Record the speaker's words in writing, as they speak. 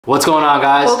What's going on,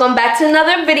 guys? Welcome back to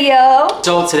another video.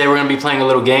 So today we're gonna be playing a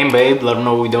little game, babe. Let them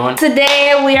know what we're doing.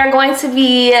 Today we are going to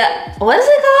be, what is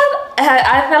it called?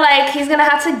 I feel like he's gonna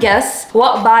have to guess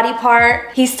what body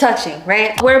part he's touching,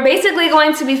 right? We're basically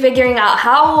going to be figuring out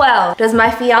how well does my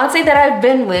fiance that I've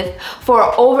been with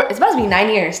for it's about to be 9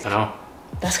 years. I know.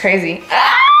 That's crazy.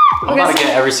 I'm about to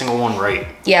get every single one right.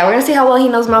 Yeah, we're gonna see how well he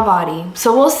knows my body.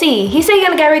 So we'll see. He said he's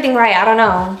gonna get everything right. I don't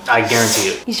know. I guarantee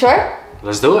it. You sure?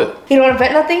 Let's do it. You don't wanna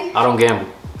bet nothing? I don't gamble.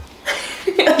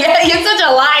 Yeah, you're such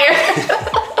a liar.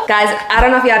 Guys, I don't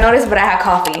know if y'all noticed, but I have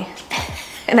coffee.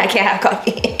 And I can't have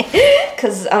coffee.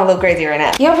 Because I'm a little crazy right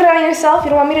now. You wanna put it on yourself? You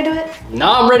don't want me to do it?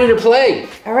 No, I'm ready to play.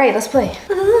 All right, let's play.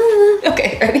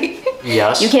 Okay, ready?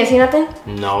 Yes. You can't see nothing?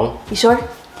 No. You sure?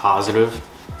 Positive.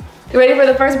 You ready for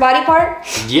the first body part?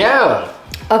 Yeah.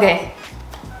 Okay.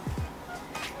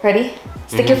 Ready?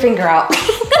 Stick your finger out.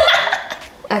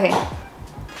 Okay.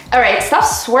 All right, stop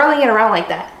swirling it around like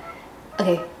that.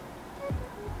 Okay.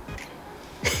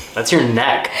 That's your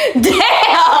neck.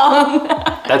 Damn!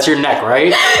 That's your neck,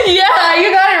 right? Yeah,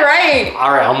 you got it right.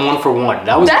 All right, I'm 1 for 1.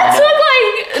 That That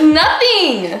took like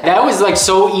nothing. That was like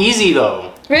so easy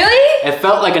though. Really? It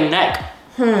felt like a neck.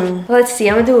 Let's see,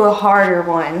 I'm gonna do a harder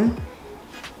one.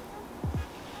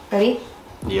 Ready?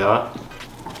 Yeah.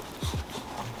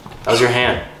 That was your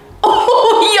hand.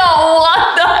 Oh, yo,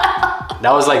 what the hell?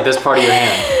 That was like this part of your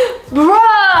hand.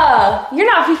 Bruh, you're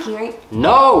not peeking, right?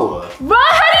 No. Bruh,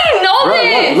 how do you know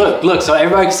this? Look, so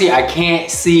everybody can see, I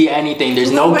can't see anything.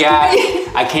 There's no gap.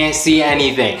 I can't see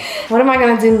anything. What am I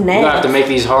gonna do next? You're gonna have to make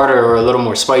these harder or a little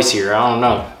more spicier. I don't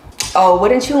know. Oh,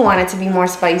 wouldn't you want it to be more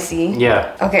spicy?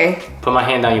 Yeah. Okay. Put my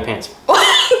hand down your pants.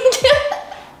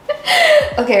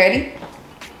 Okay, ready?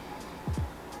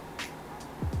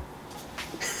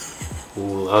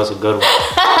 Ooh, that was a good one.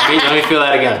 Let me feel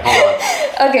that again. Hold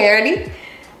on. Okay, ready?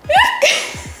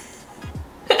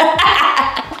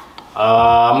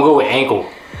 I'm gonna go with ankle.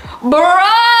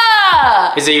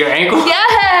 Bruh! Is it your ankle?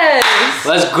 Yes!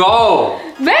 Let's go.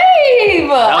 Babe!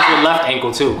 That was your left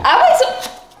ankle too.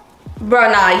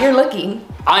 Bruh, nah, you're looking.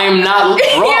 I am not,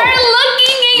 bro. You're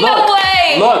looking, ain't no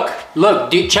way! Look,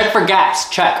 dude, check for gaps,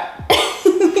 check.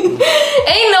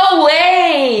 Ain't no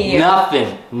way!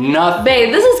 Nothing.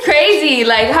 Babe, this is crazy.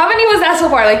 Like, how many was that so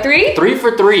far? Like 3? 3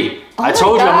 for 3. Oh I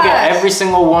told you I'm gonna get every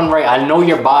single one right. I know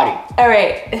your body. All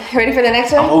right, ready for the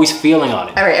next one? I'm always feeling on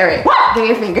it. All right. Give me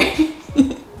your finger.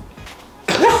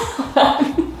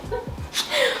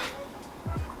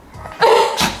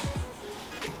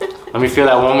 Let me feel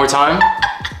that one more time.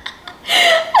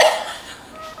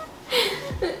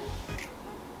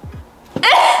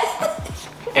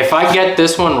 If I get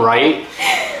this one right,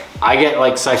 I get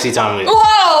like sexy time with you.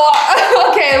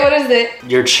 Whoa! Okay, what is it?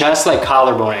 Your chest, like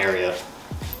collarbone area.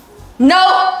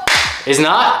 No! Is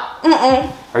not?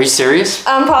 Mm-mm. Are you serious?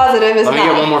 I'm positive it's not. Let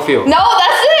me get one more feel. No,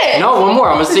 that's it! No, one more.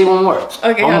 I'm gonna see one more.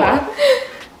 Okay, one hold more. on.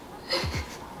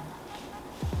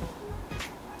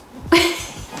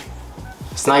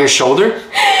 It's not your shoulder?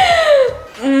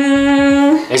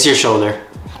 It's your shoulder.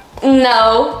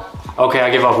 No. Okay, I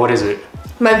give up. What is it?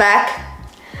 My back.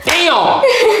 Damn!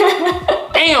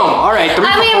 Damn! All right, 3 for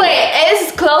 4. I mean, wait,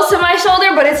 it's close to my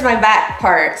shoulder, but it's my back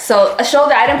part. So a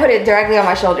shoulder, I didn't put it directly on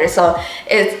my shoulder, so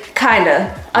it's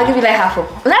kinda. I'll give you like half of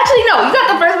it. Actually, no, you got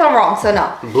the first one wrong, so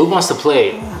no. Blue wants to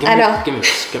play. I know. Give me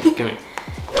this. Give me.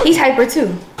 He's hyper too.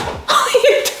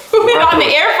 You threw it on the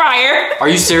air fryer. Are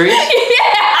you serious?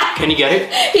 Yeah. Can you get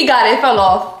it? He got it, it fell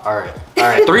off. All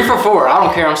right. 3 for 4. I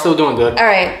don't care. I'm still doing good. All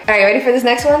right, ready for this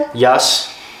next one?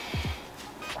 Yes.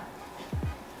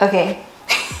 Okay.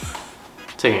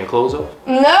 Taking your clothes off.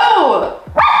 No.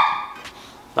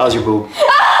 That was your boob.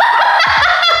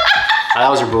 That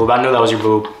was your boob. I knew that was your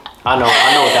boob. I know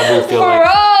what that boob feel like.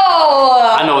 Bro.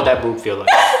 I know what that boob feel like.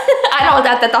 I know what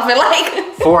that feel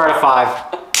like. 4 out of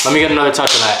 5. Let me get another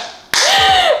touch on that.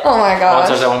 Oh my I'll gosh.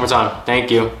 touch that one more time. Thank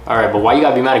you. All right, but why you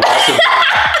gotta be mad aggressive?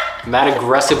 Mad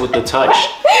aggressive with the touch.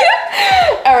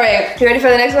 All right, you ready for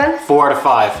the next one? 4 out of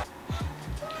 5.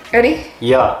 Ready?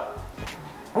 Yeah.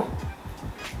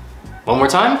 One more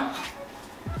time.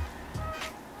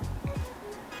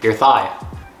 Your thigh.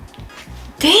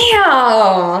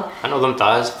 Damn. I know them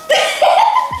thighs.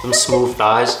 Them smooth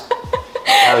thighs.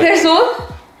 There's one?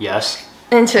 Yes.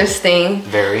 Interesting.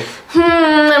 Very.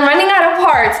 I'm running out of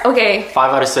parts. Okay.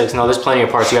 5 out of 6. No, there's plenty of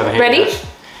parts you haven't hit. Ready? Yet.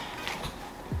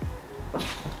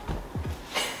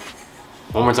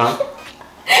 One more time.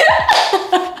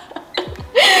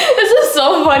 This is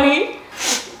so funny.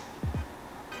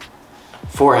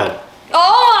 Forehead.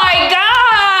 Oh my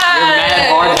god! You're mad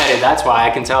hard-headed. That's why I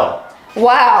can tell.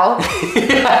 Wow.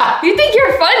 You think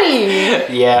you're funny?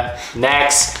 Yeah.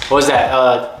 Next. What was that?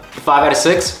 5 out of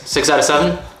 6? 6 out of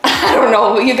 7? I don't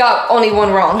know. You got only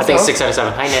one wrong. I think 6 out of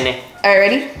 7. Hi, Nene. All right,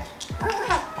 ready?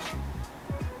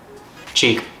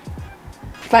 Cheek.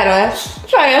 Final answer.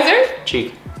 Final answer.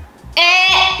 Cheek.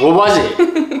 What was it?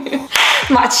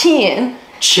 My chin.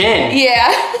 Chin?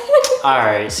 Yeah. All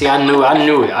right. See, I knew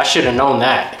it. I should have known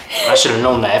that. I should have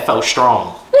known that. It felt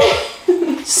strong.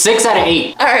 6 out of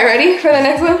 8. All right, ready for the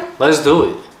next one? Let's do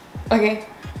it. Okay.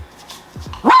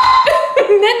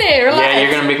 Nene, relax. Yeah,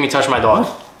 you're gonna make me touch my dog.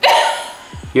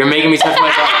 You're making me touch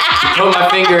my dog. You put my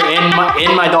finger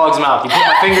in my dog's mouth. You put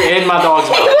my finger in my dog's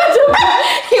mouth.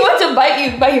 He wants to bite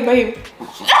you. Bite you.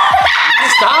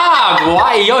 Stop!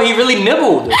 Why? Yo, he really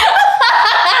nibbled.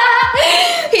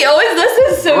 He always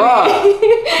listens to me.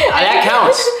 That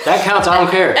counts. That counts. I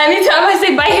don't care. Anytime I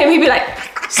say bite him, he'd be like.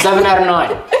 7 out of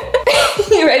 9.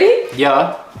 You ready?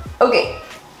 Yeah. Okay.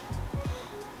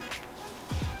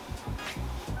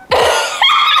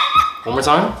 One more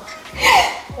time.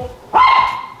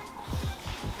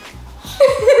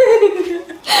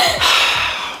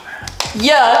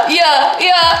 Yeah.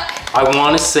 I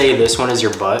want to say this one is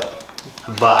your butt,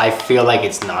 but I feel like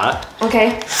it's not.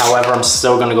 Okay. However, I'm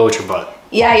still gonna go with your butt.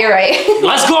 Yeah, you're right.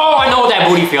 Let's go! I know what that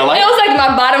booty feel like. It was like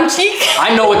my bottom cheek.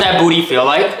 I know what that booty feel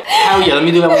like. Hell yeah, let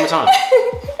me do that one more time.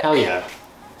 Hell yeah.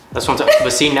 That's what I'm talking.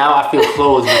 But see, now I feel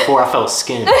clothes before I felt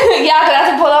skin. Yeah, because I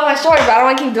have to pull off my shorts, but I don't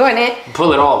want to keep doing it.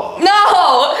 Pull it all off.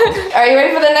 No! Are you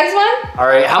ready for the next one? All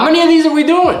right, how many of these are we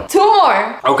doing? 2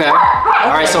 more. Okay.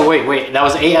 All right, so wait. That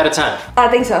was 8 out of 10. I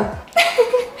think so.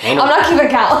 I'm not keeping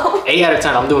count. 8 out of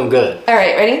 10, I'm doing good. All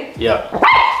right, ready? Yeah.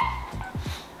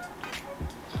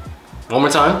 One more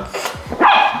time.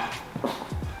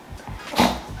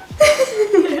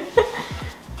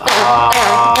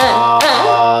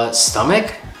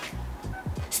 Stomach?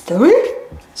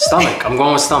 Stomach. I'm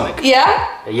going with stomach. Yeah?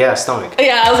 Yeah, stomach.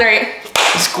 Yeah, I was right.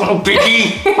 Let's go,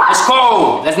 baby. Let's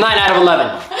go. That's 9 out of 11.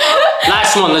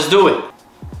 Last one. Let's do it.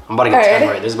 I'm about to get 10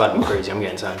 right. This is about to be crazy. I'm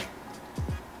getting 10.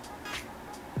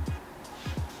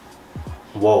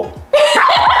 Whoa.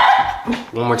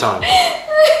 One more time.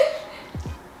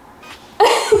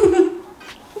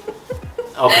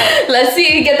 Okay. Let's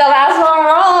see you get the last one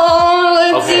wrong.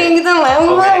 Let's see you get the last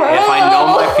one wrong. If I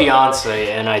know my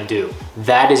fiance, and I do,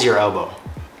 that is your elbow.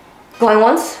 Going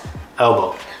once?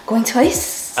 Elbow. Going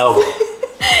twice? Elbow.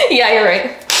 Yeah, you're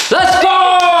right. Let's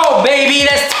go, baby.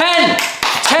 That's 10.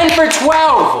 10 for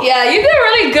 12. Yeah, you did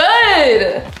really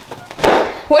good.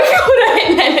 What if you would have hit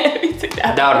Nene if you took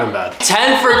that? That would have been bad.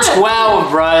 10 for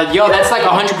 12, bruh. Yo, that's like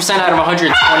 100% out of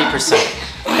 120%.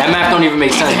 That math don't even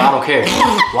make sense, but I don't care.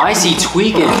 Why is he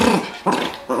tweaking?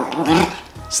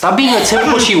 Stop being a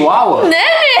typical chihuahua.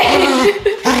 Nene!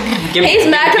 He's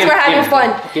mad because we're having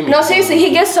fun. No, seriously, he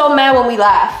gets so mad when we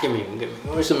laugh. Give me.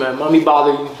 Where's the man? Mommy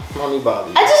bother you. Mommy bother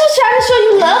you. I just was trying to show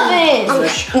you loving. No,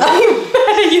 you're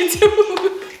mad at you too.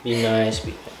 Be nice,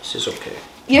 be nice. It's okay.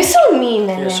 You're so mean,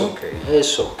 Nene. It's okay.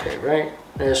 It's okay, right?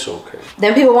 It's okay.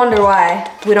 Then people wonder why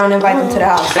we don't invite them to the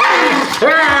house.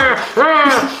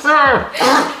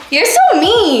 You're so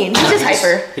mean. He's just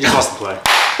hyper. He just wants to play.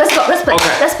 Let's go. Let's play.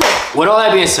 Okay. Let's play. With all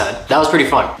that being said, that was pretty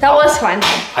fun. That was fun.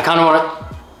 I kind of want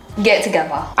to get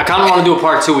together. I kind of want to do a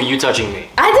part 2 with you touching me.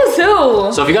 I do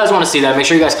too. So if you guys want to see that, make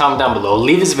sure you guys comment down below.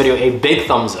 Leave this video a big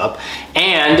thumbs up.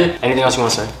 And anything else you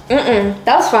want to say?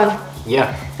 That was fun.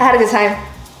 Yeah. I had a good time.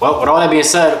 Well, with all that being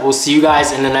said, we'll see you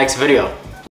guys in the next video.